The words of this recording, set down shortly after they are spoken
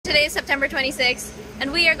Today is September 26th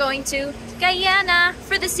and we are going to Guyana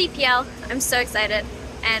for the CPL. I'm so excited.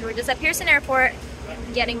 And we're just at Pearson Airport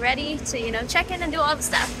getting ready to, you know, check in and do all the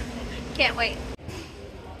stuff. Can't wait.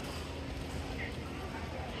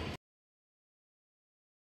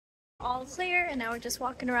 All clear, and now we're just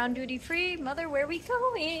walking around duty free. Mother, where are we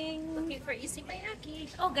going? Looking for Isipayaki.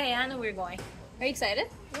 Oh, Guyana we're going. Are you excited?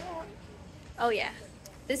 Yeah. Oh yeah.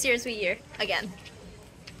 This year's we year again.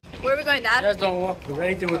 Where are we going, Dad? Just don't walk. We're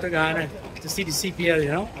ready to go to Ghana to see the CPL, you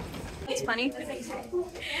know? It's funny that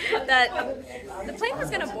the plane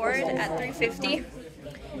was gonna board at 3:50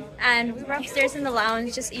 and we were upstairs in the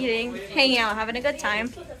lounge just eating, hanging out, having a good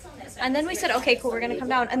time. And then we said, okay, cool, we're gonna come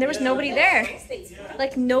down. And there was nobody there.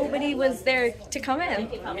 Like, nobody was there to come in.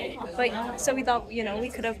 But so we thought, you know, we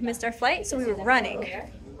could have missed our flight, so we were running.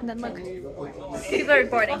 And then look, people are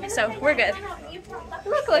boarding, so we're good.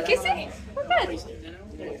 Look, you see? We're good.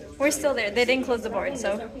 We're still there. They didn't close the board,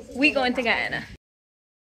 so we go into Guyana.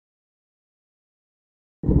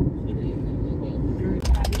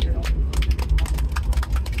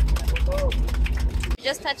 We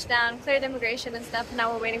just touched down, cleared immigration and stuff, and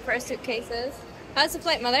now we're waiting for our suitcases. How's the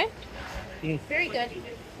flight, Mother? Very good.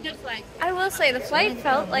 Good flight. I will say the flight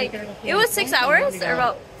felt like it was 6 hours, or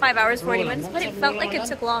about 5 hours 40 minutes, but it felt like it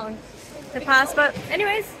took long to pass. But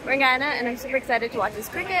anyways, we're in Guyana and I'm super excited to watch this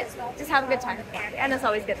cricket. Just have a good time. And it's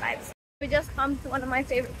always good vibes. We just come to one of my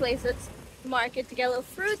favorite places, market, to get little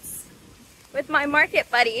fruits with my market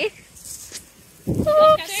buddy.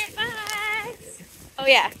 Oops. Oh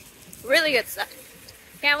yeah, really good stuff.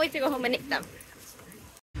 Can't wait to go home and eat them.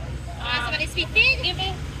 Somebody sweet tea? Give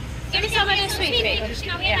me somebody sweet tea.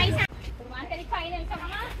 Yeah.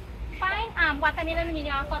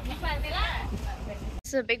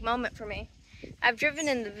 This is a big moment for me. I've driven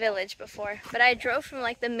in the village before, but I drove from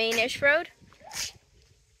like the main-ish road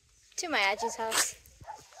to my Aji's house.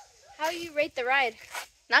 How do you rate the ride?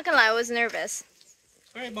 Not gonna lie, I was nervous.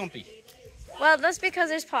 Very bumpy. Well, that's because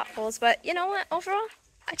there's potholes, but you know what? Overall,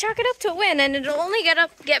 I chalk it up to a win, and it'll only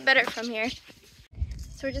get better from here.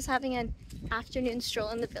 So we're just having an afternoon stroll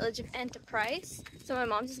in the village of Enterprise. So my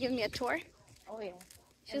mom's just giving me a tour. Oh yeah.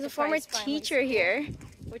 She's a former teacher here,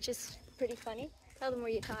 which is pretty funny. Tell them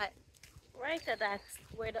where you taught. Right at that,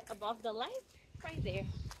 where above the light, right there.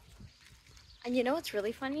 And you know what's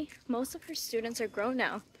really funny? Most of her students are grown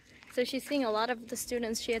now. So she's seeing a lot of the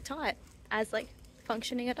students she had taught as like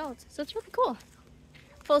functioning adults. So it's really cool.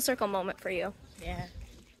 Full circle moment for you. Yeah.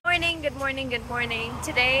 Morning, good morning, good morning.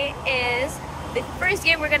 Today is the first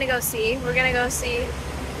game we're gonna go see. We're gonna go see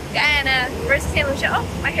Guyana versus St. Lucia. Oh,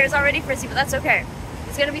 my hair's already frizzy, but that's okay.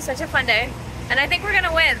 It's gonna be such a fun day. And I think we're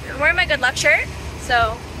gonna win. I'm wearing my good luck shirt,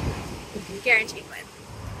 so guaranteed win.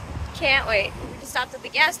 Can't wait. We just stopped at the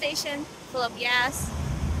gas station, fill up gas,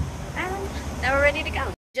 and now we're ready to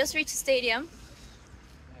go. Just reached the stadium,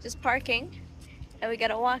 just parking, and we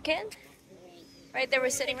gotta walk in. Right there, we're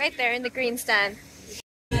sitting right there in the green stand.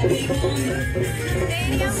 Stadium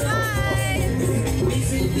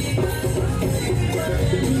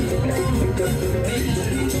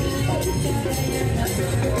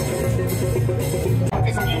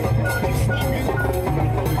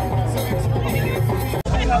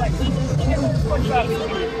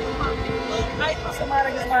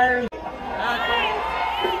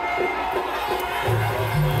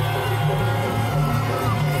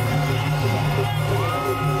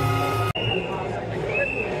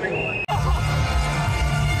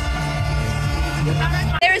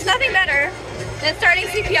There is nothing better than starting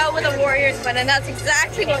CPL with a Warriors win, and that's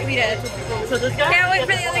exactly what we did. Can't wait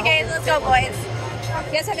for the other games. Let's go, boys.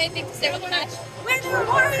 You guys have anything to say about the match? We're the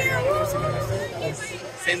Warriors!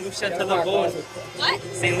 St. Lucia to the bone. What?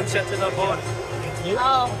 St. Lucia to the bone.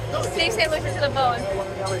 Oh, Steve St. Lucia to the bone.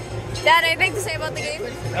 Dad, anything to say about the game?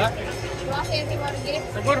 Huh? You want to say anything about the game?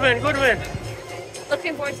 A good win, good win.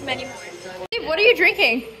 Looking forward to many more. Steve, what are you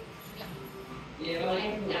drinking?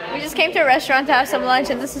 We just came to a restaurant to have some lunch,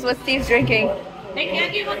 and this is what Steve's drinking. Hey, can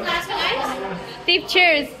I give a glass of ice? Steve,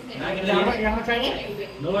 cheers.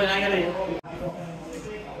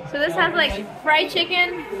 So this has like fried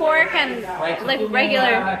chicken, pork, and like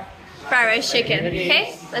regular fried rice chicken.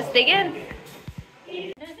 Okay, let's dig in.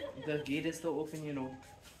 The gate is still open, you know.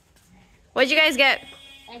 What'd you guys get?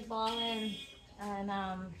 Egg ball and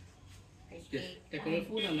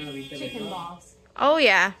chicken balls. Oh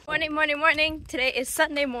yeah. Morning, morning, morning. Today is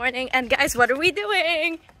Sunday morning, and guys, what are we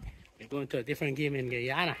doing? We're going to a different game in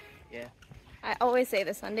Guyana. Yeah. I always say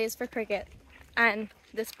the Sundays for cricket, and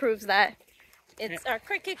this proves that. It's our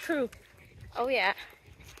cricket crew. Oh yeah.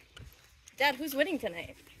 Dad, who's winning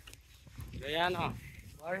tonight? Guyana.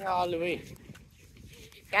 Warrior all the way.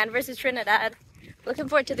 Guyana versus Trinidad. Looking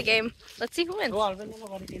forward to the game. Let's see who wins.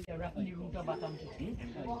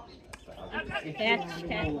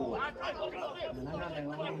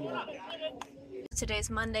 Today's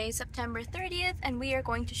Monday, September 30th, and we are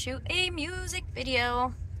going to shoot a music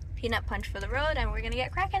video. Peanut punch for the road, and we're gonna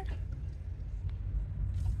get cracking.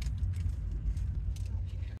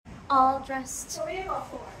 All dressed,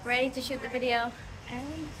 ready to shoot the video, and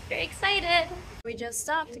very excited. We just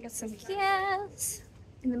stopped to get some gas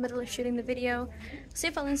in the middle of shooting the video. See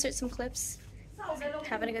if I'll insert some clips.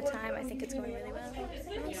 Having a good time. I think it's going really well.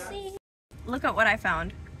 Let's see. Look at what I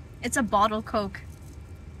found. It's a bottled Coke.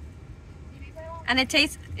 And it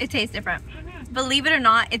tastes different. Believe it or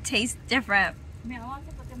not, it tastes different.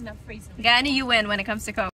 Guyana, you win when it comes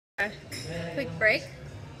to Coke. Quick break.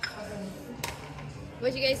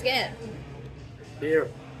 What'd you guys get? Beer.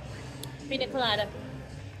 Pina colada.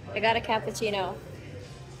 I got a cappuccino.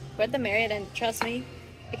 We're at the Marriott, and trust me,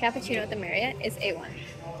 the cappuccino at the Marriott is A1.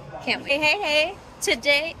 Can't wait. Hey.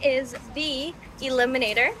 Today is the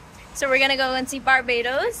Eliminator. So we're gonna go and see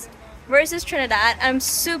Barbados versus Trinidad. I'm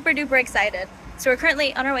super duper excited. So we're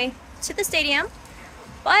currently on our way to the stadium,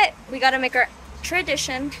 but we gotta make our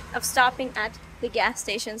tradition of stopping at the gas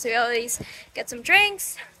station. So we always get some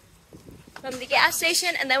drinks from the gas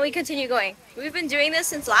station and then we continue going. We've been doing this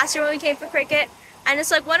since last year when we came for cricket, and it's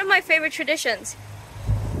like one of my favorite traditions.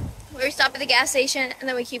 We stop at the gas station and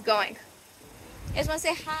then we keep going. You guys wanna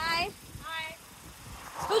say hi? Hi.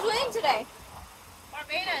 Who's winning today?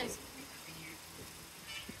 Barbados.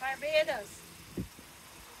 Barbados.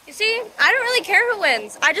 You see, I don't really care who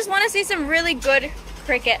wins. I just want to see some really good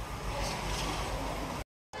cricket.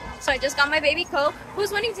 So I just got my baby Coke.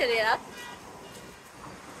 Who's winning today, though?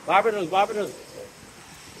 Barbados.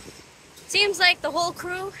 Seems like the whole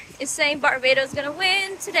crew is saying Barbados is gonna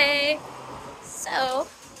win today. So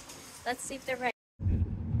let's see if they're right.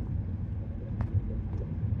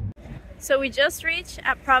 So we just reached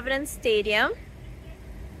at Providence Stadium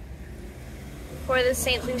for the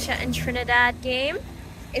St. Lucia and Trinidad game.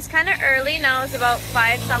 It's kind of early now, it's about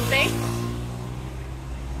 5 something.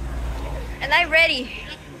 And I'm ready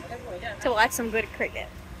to watch some good cricket.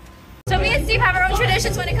 So me and Steve have our own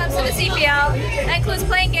traditions when it comes to the CPL. That includes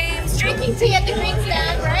playing games, drinking tea at the green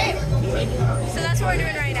stand, right? So that's what we're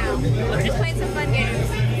doing right now. We're just playing some fun games.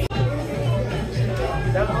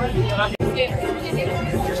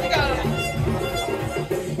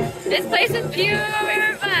 This place is pure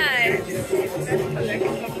vibes.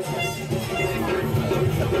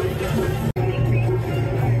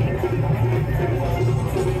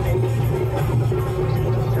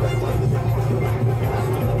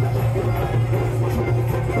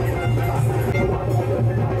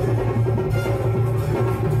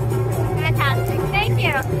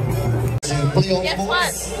 Guess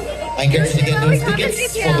what? I encourage you to get those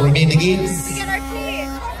tickets for the remaining games. To get our tea.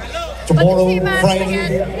 Tomorrow, Friday.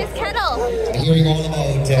 Friday, His kettle. hearing all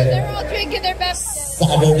about They're all drinking their best.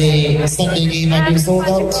 Saturday, Sunday game might be sold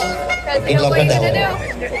out. Good luck with that one.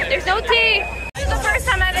 There's no tea. This is the first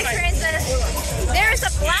time I've experienced this. There's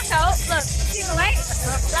a blackout. Look, see the light?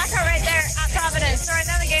 Blackout right there at Providence. So right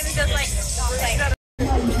now the game is just like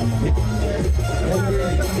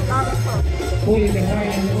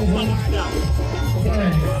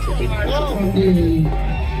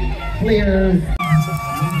Clear.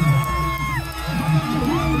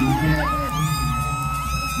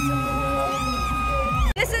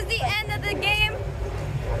 This is the end of the game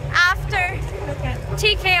after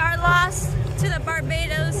TKR lost to the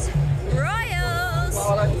Barbados Royals.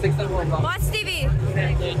 Watch TV.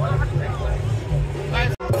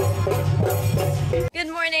 Good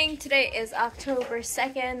morning. Today is October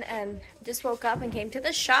 2nd and just woke up and came to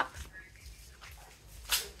the shop.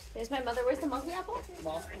 There's my mother. Where's the monkey apple?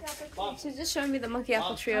 She's just showing me the monkey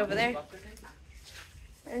apple tree over there.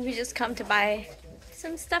 And we just come to buy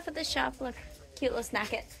some stuff at the shop. Look, cute little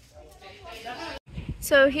snack it.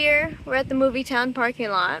 So here, we're at the Movie Town parking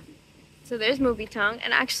lot. So there's Movie Town.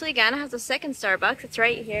 And actually, Guyana has a second Starbucks. It's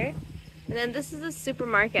right here. And then this is a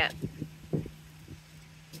supermarket.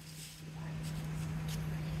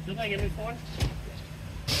 So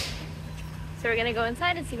we're gonna go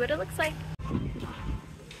inside and see what it looks like.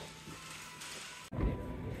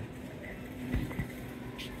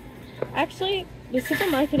 Actually, the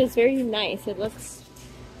supermarket is very nice. It looks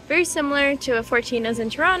very similar to a Fortino's in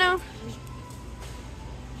Toronto. This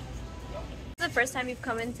is the first time you've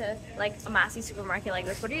come into like a Massey supermarket like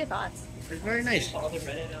this. What are your thoughts? It's very nice.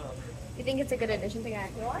 You think it's a good addition to Guyana?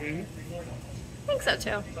 I think so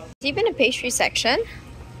too. There's even a pastry section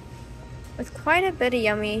with quite a bit of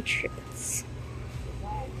yummy treats.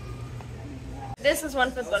 This is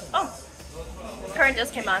one for the book. Oh, current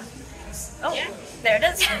just came on. Oh, there it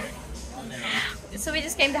is. So we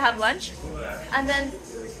just came to have lunch, and then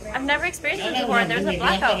I've never experienced this before, and there's a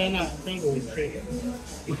blackout.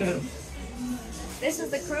 This is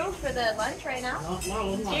the crew for the lunch right now.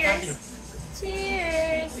 Cheers.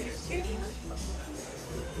 Cheers.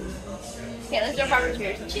 Okay, let's do a proper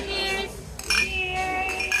cheers. Cheers.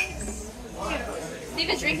 Cheers. Steve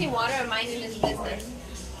is drinking water and minding his business.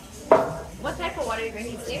 What type of water are you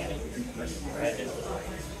drinking, Steve?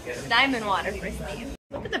 Diamond water for Steve.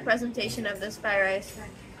 Look at the presentation of this fried rice.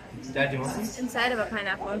 Dad, do you want this? Inside of a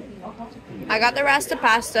pineapple. I got the rasta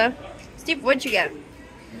pasta. Steve, what'd you get?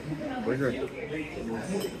 Burger.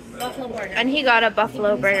 Buffalo burger. And he got a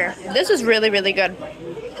buffalo burger. This is really, really good.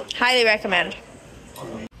 Highly recommend.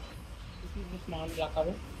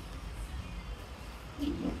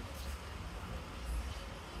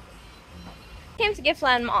 Came to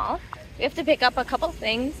Giftland Mall. We have to pick up a couple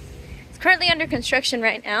things. It's currently under construction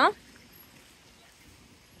right now.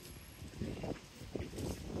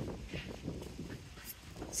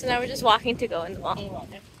 So now we're just walking to go in the mall.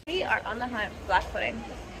 We are on the hunt for black pudding.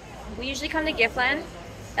 We usually come to Giftland.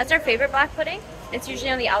 That's our favorite black pudding. It's usually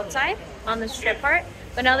on the outside, on the strip part.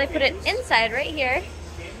 But now they put it inside right here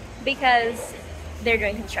because they're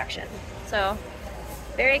doing construction. So,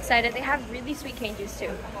 very excited. They have really sweet cane juice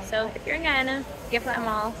too. So, if you're in Guyana, Giftland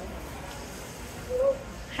Mall,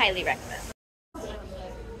 highly recommend.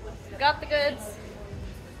 Got the goods,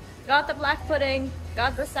 got the black pudding,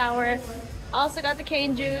 got the sour, also got the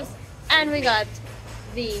cane juice, and we got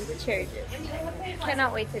the cherry juice.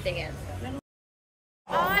 Cannot wait to dig in.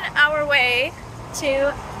 On our way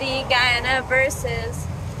to the Guyana versus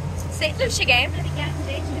St. Lucia game.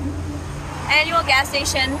 Annual gas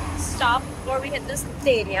station stop before we hit the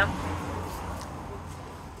stadium.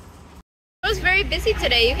 It was very busy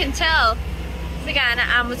today, you can tell. It's the Guyana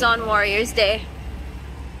Amazon Warriors Day.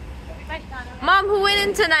 Mom, who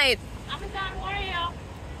winning tonight? Amazon Warrior.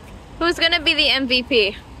 Who's gonna be the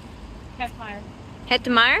MVP? Hetmeyer.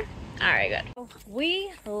 Hetmeyer? Alright, good.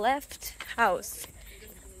 We left house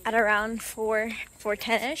at around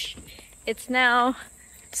 4:10ish. It's now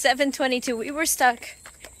 7:22. We were stuck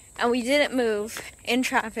and we didn't move in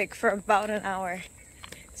traffic for about an hour.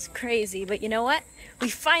 It's crazy, but you know what? We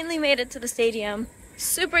finally made it to the stadium.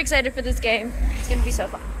 Super excited for this game. It's gonna be so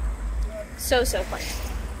fun. So fun.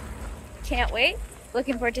 Can't wait.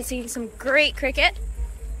 Looking forward to seeing some great cricket.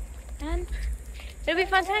 And it'll be a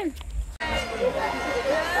fun time. You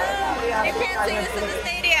can't see this in the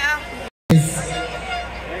stadium.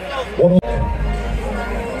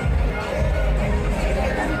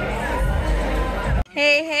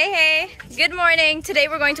 Hey. Good morning. Today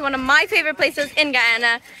we're going to one of my favorite places in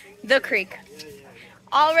Guyana, the creek.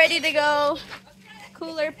 All ready to go.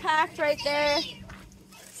 Cooler packed right there.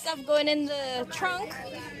 Stuff going in the trunk.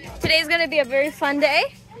 Today's going to be a very fun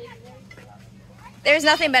day. There's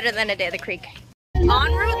nothing better than a day at the creek. En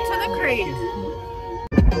route to the creek.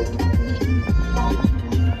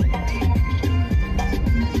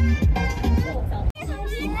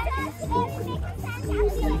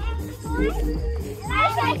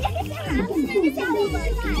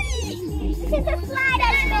 This is a slide I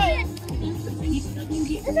made.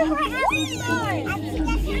 This is where I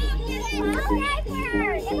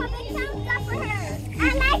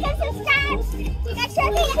and like and subscribe. You guys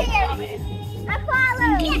should be here. I follow.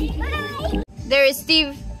 Bye. There is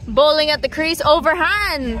Steve bowling at the crease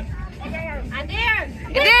overhand. I'm there.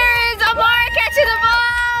 There is Amar catching the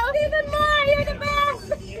ball. Even more. You're the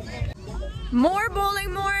best. More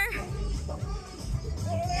bowling, more.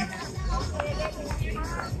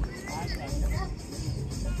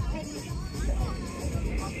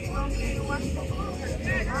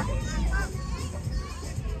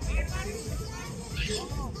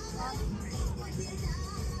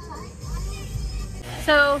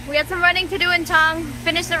 So we had some running to do in Tong,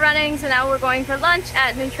 finished the running, so now we're going for lunch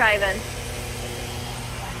at New Trivan.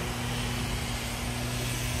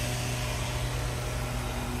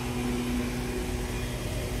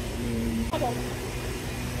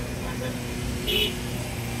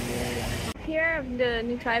 Here, the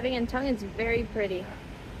New Trivan in Tong is very pretty.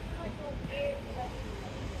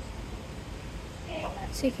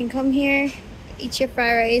 So you can come here, eat your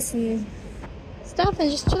fried rice and stuff and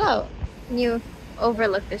just chill out. And you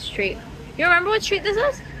overlook this street. You remember what street this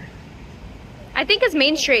is? I think it's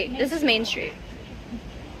Main Street. This is Main Street.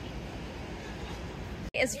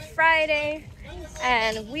 It's Friday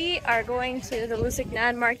and we are going to the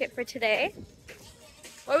Lusignan market for today.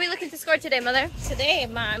 What are we looking to score today, Mother? Today,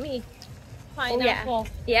 mommy. Pineapple.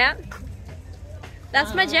 Oh, yeah.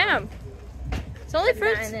 That's my jam. It's only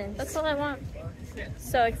fruits. That's all I want.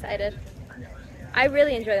 So excited. I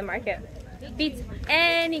really enjoy the market. Beats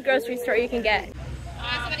any grocery store you can get.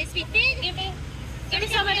 Somebody sweet pea? Give me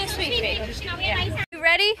somebody sweet pea. Yeah. You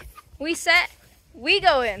ready? We set. We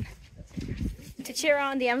go in to cheer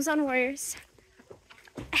on the Amazon Warriors.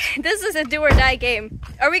 This is a do or die game.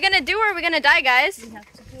 Are we gonna do or are we gonna die, guys?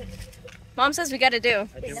 Mom says we gotta do.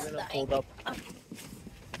 I think we're gonna hold up.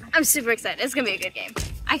 I'm super excited. It's gonna be a good game.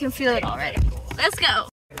 I can feel it already. Let's go.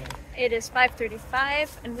 It is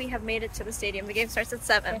 5:35 and we have made it to the stadium. The game starts at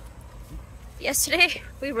 7. Yesterday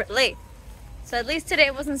we were late, so at least today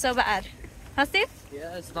it wasn't so bad. Huh, Steve?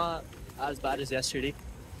 Yeah, it's not as bad as yesterday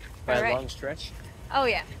by a long stretch. Oh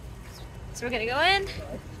yeah. So we're gonna go in,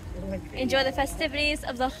 enjoy the festivities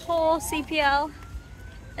of the whole CPL,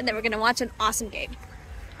 and then we're gonna watch an awesome game.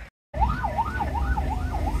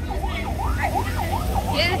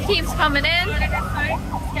 Yeah, the team's coming in.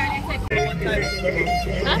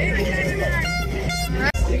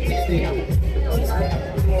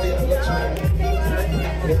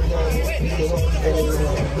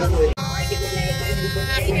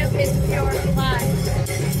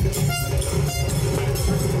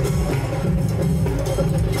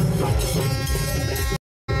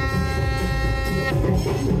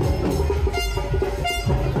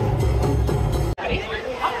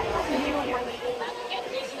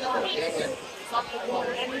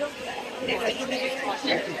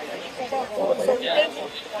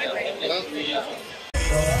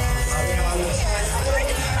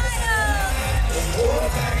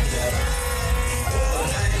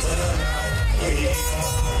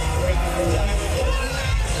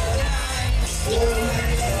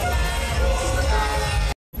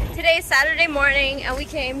 Today is Saturday morning and we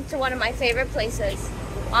came to one of my favorite places,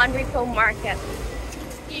 on Repo Market.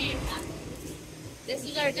 This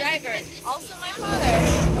is our driver, also my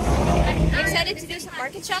father. You excited to do some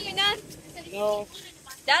market shopping, Dad? No.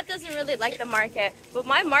 Dad doesn't really like the market, but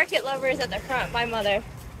my market lover is at the front, my mother.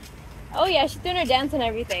 Oh yeah, she's doing her dance and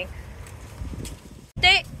everything.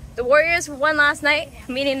 The Warriors won last night,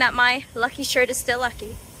 meaning that my lucky shirt is still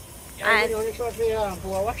lucky. And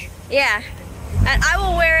yeah, and I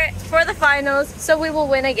will wear it for the finals, so we will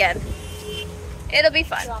win again. It'll be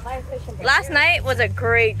fun. Last night was a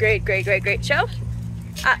great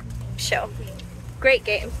show. Great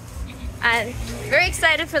game. And very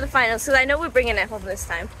excited for the finals, because I know we're bringing it home this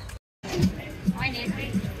time.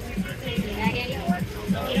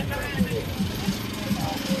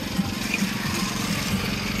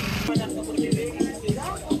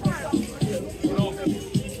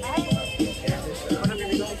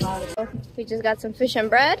 We just got some fish and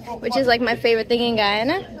bread, which is like my favorite thing in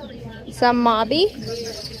Guyana. Some mobby.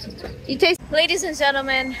 You taste, ladies and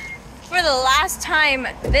gentlemen, for the last time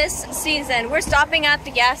this season, we're stopping at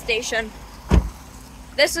the gas station.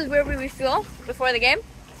 This is where we refuel before the game.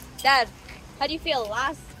 Dad, how do you feel?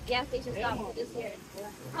 Last gas station stop this year.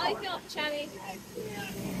 How do you feel, Chami?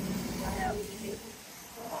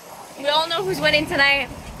 We all know who's winning tonight.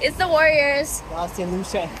 It's the Warriors. St.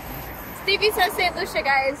 Lucia. Stevie says St. Lucia,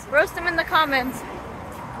 guys. Roast them in the comments.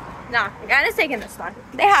 Nah, Guyana's taking this one.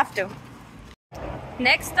 They have to.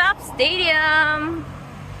 Next stop, stadium.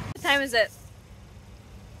 What time is it?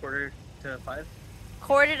 4:45.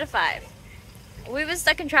 4:45. We've been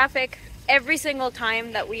stuck in traffic every single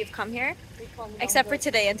time that we've come here, except for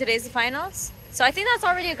today, and today's the finals. So I think that's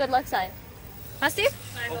already a good luck sign. Huh, Steve?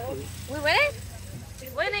 We winning?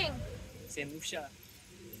 Winning. St. Lucia.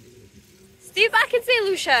 Steve back in St.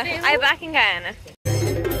 Lucia. I back in Guyana.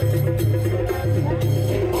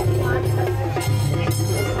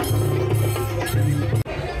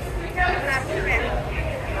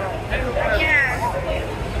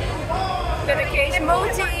 Dedication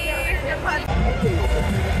motif.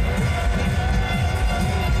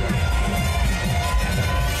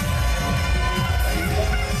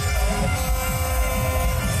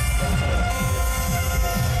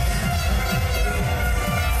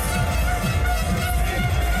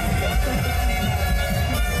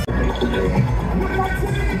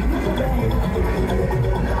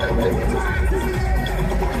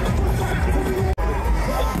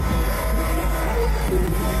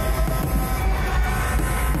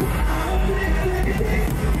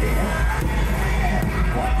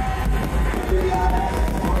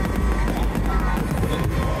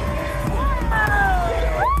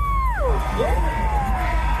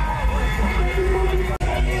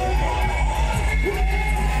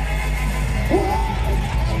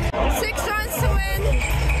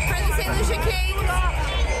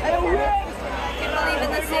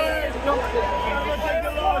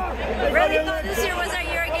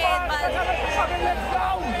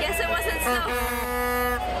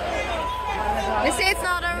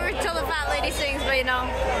 lady sings, but you know,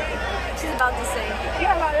 she's about to sing.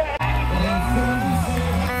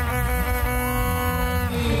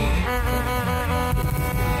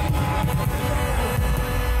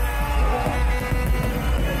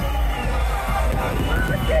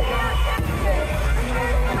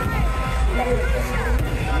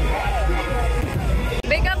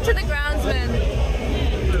 Big up to the groundsman.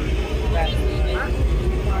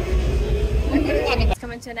 It's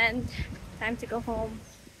coming to an end. Time to go home.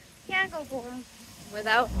 Can't go home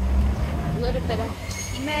without a little bit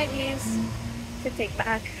of Maggie's to take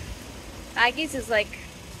back. Maggie's is like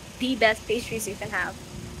the best pastries you can have.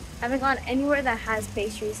 I haven't gone anywhere that has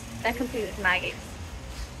pastries that compete with Maggie's,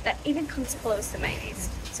 that even comes close to Maggie's.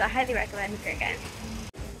 So I highly recommend here again.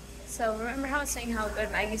 So remember how I was saying how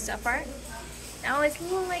good Maggie's stuff are? Now it's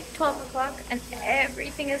like 12 o'clock and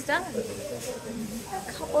everything is done.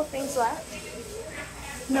 A couple things left.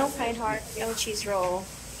 No pine heart, no cheese roll,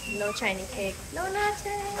 no Chinese cake, no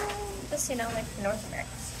nothing. Just, you know, like North America.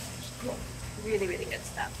 Cool. Really, really good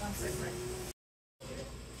stuff.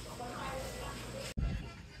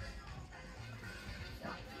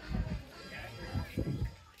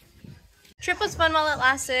 Trip was fun while it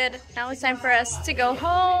lasted. Now it's time for us to go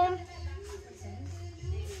home.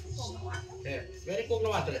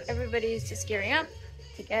 Everybody's just gearing up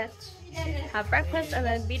to have breakfast and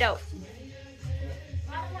then beat out.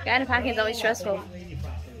 Guyana packing is always stressful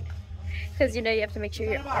because you know you have to make sure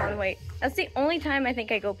you're on weight. That's the only time I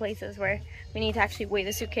think I go places where we need to actually weigh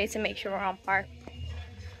the suitcase and make sure we're on par.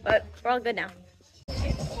 But we're all good now.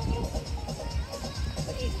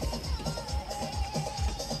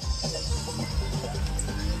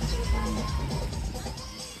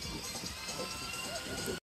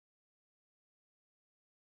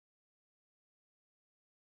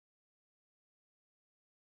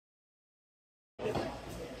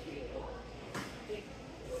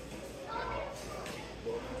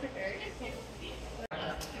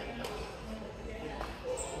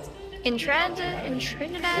 In transit in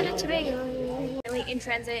Trinidad and Tobago. Currently in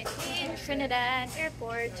transit in Trinidad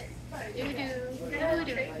Airport.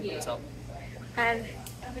 And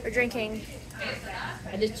we're drinking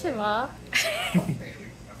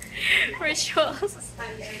Rituals.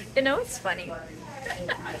 You know what's funny?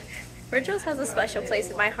 Rituals has a special place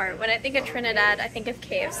in my heart. When I think of Trinidad, I think of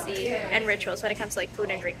KFC and Rituals when it comes to like food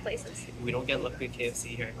and drink places. We don't get lucky with KFC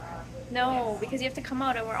here. No, because you have to come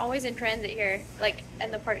out and we're always in transit here, like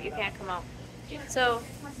in the part you can't come out. So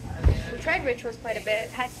we tried Rituals quite a bit,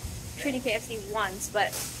 had Trini KFC once,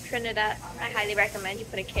 but Trinidad, I highly recommend you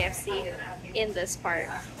put a KFC in this part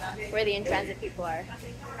where the in-transit people are.